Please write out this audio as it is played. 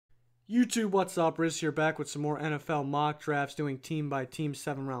YouTube, what's up? Riz here, back with some more NFL mock drafts, doing team-by-team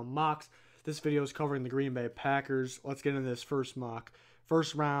 7-round mocks. This video is covering the Green Bay Packers. Let's get into this first mock.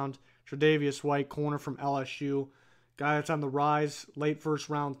 First round, Tre'Davious White, corner from LSU. Guy that's on the rise, late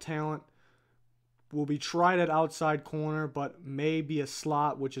first-round talent. Will be tried at outside corner, but may be a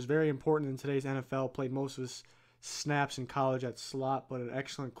slot, which is very important in today's NFL. Played most of his snaps in college at slot, but an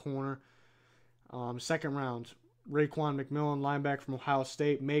excellent corner. Second round, Raekwon McMillan, linebacker from Ohio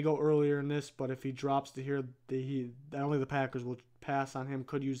State, may go earlier in this, but if he drops to here, only the Packers will pass on him.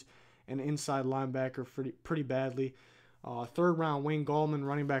 Could use an inside linebacker pretty badly. Third round, Wayne Gallman,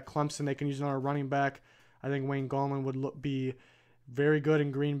 running back Clemson. They can use another running back. I think Wayne Gallman would be very good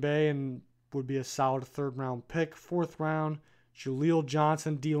in Green Bay and would be a solid third round pick. Fourth round, Jaleel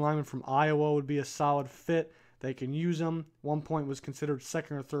Johnson, D lineman from Iowa, would be a solid fit. They can use him. One point was considered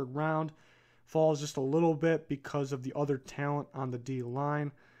second or third round. Falls just a little bit because of the other talent on the D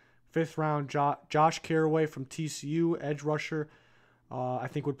line. Fifth round, Josh Carraway from TCU, edge rusher. I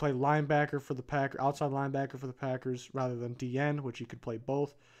think would play linebacker for the Packers, outside linebacker for the Packers rather than DN, which he could play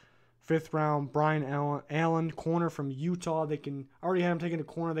both. Fifth round, Brian Allen, corner from Utah. They can already have him taking a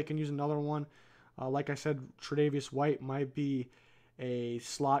corner. They can use another one. Like I said, Tre'Davious White might be a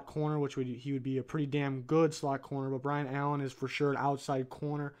slot corner, which he would be a pretty damn good slot corner. But Brian Allen is for sure an outside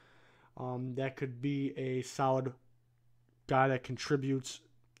corner. That could be a solid guy that contributes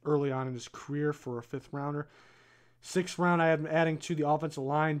early on in his career for a fifth rounder. Sixth round, I am adding to the offensive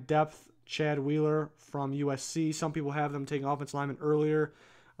line depth, Chad Wheeler from USC. Some people have them taking offensive linemen earlier.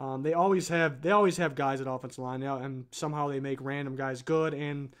 They always have guys at offensive line now, and somehow they make random guys good.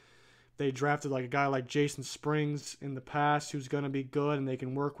 And they drafted like a guy like Jason Springs in the past who's going to be good, and they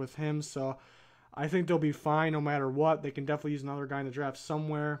can work with him. So I think they'll be fine no matter what. They can definitely use another guy in the draft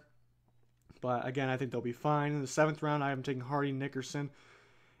somewhere. But again, I think they'll be fine. In the seventh round, I am taking Hardy Nickerson,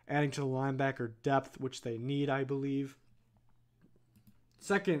 adding to the linebacker depth, which they need, I believe.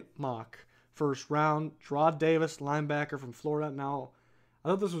 Second mock, first round, Jarrad Davis, linebacker from Florida. Now, I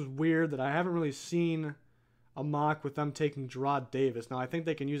thought this was weird that I haven't really seen a mock with them taking Jarrad Davis. Now, I think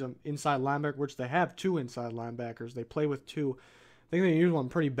they can use an inside linebacker, which they have two inside linebackers. They play with two. I think they can use one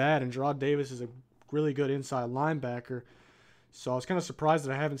pretty bad, and Jarrad Davis is a really good inside linebacker. So I was kind of surprised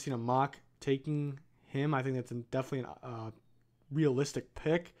that I haven't seen a mock taking him. I think that's definitely a realistic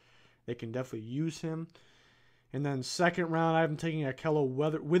pick. They can definitely use him. And then second round, I have him taking Ahkello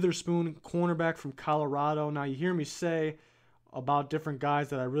Witherspoon, cornerback from Colorado. Now, you hear me say about different guys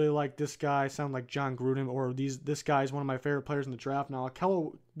that I really like. This guy sound like John Gruden, or this guy is one of my favorite players in the draft. Now,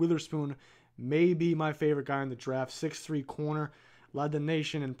 Ahkello Witherspoon may be my favorite guy in the draft. 6'3" corner, led the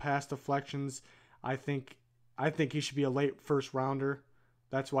nation in pass deflections. I think he should be a late first rounder.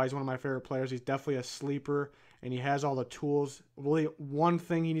 That's why he's one of my favorite players. He's definitely a sleeper, and he has all the tools. Really, one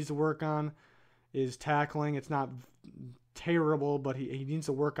thing he needs to work on is tackling. It's not terrible, but he needs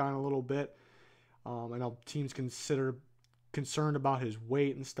to work on a little bit. I know teams concerned about his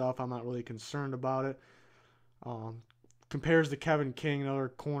weight and stuff. I'm not really concerned about it. Compares to Kevin King, another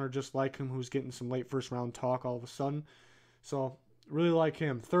corner just like him, who's getting some late first round talk all of a sudden. So, really like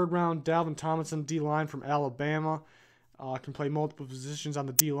him. Third round, Dalvin Tomlinson, D-line from Alabama. Can play multiple positions on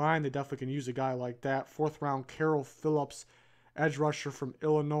the D-line. They definitely can use a guy like that. Fourth round, Carroll Phillips, edge rusher from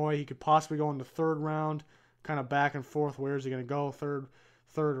Illinois. He could possibly go in the third round, kind of back and forth. Where is he going to go, third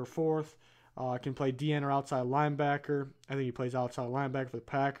or fourth? Can play DN or outside linebacker. I think he plays outside linebacker for the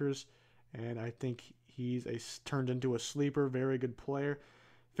Packers, and I think he's turned into a sleeper, very good player.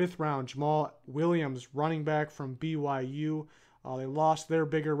 Fifth round, Jamal Williams, running back from BYU. They lost their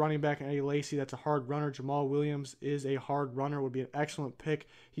bigger running back, Eddie Lacy. That's a hard runner. Jamal Williams is a hard runner. Would be an excellent pick.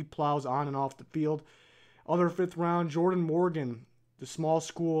 He plows on and off the field. Other fifth round, Jordan Morgan, the small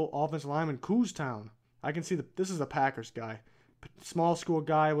school offensive lineman, Coos-Town. I can see this is a Packers guy. Small school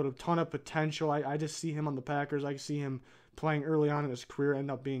guy with a ton of potential. I just see him on the Packers. I see him playing early on in his career, end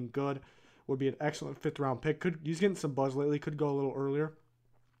up being good. Would be an excellent fifth round pick. He's getting some buzz lately. Could go a little earlier.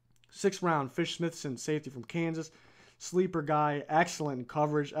 Sixth round, Fish Smithson, safety from Kansas. Sleeper guy, excellent in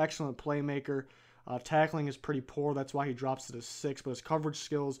coverage, excellent playmaker. Tackling is pretty poor. That's why he drops to the 6. But his coverage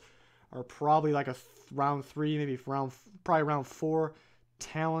skills are probably like a round 3, maybe probably round 4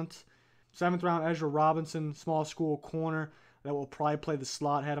 talent. Seventh round, Ezra Robinson, small school corner that will probably play the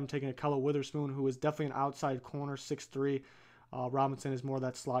slot. Had him taking Ahkello Witherspoon, who is definitely an outside corner, 6'3". Robinson is more of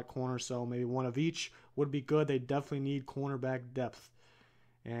that slot corner, so maybe one of each would be good. They definitely need cornerback depth.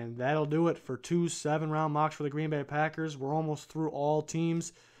 And that'll do it for 2 7-round mocks for the Green Bay Packers. We're almost through all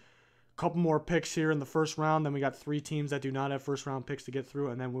teams. A couple more picks here in the first round. Then we got 3 teams that do not have first-round picks to get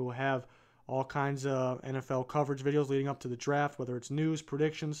through. And then we will have all kinds of NFL coverage videos leading up to the draft, whether it's news,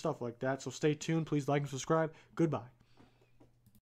 predictions, stuff like that. So stay tuned. Please like and subscribe. Goodbye.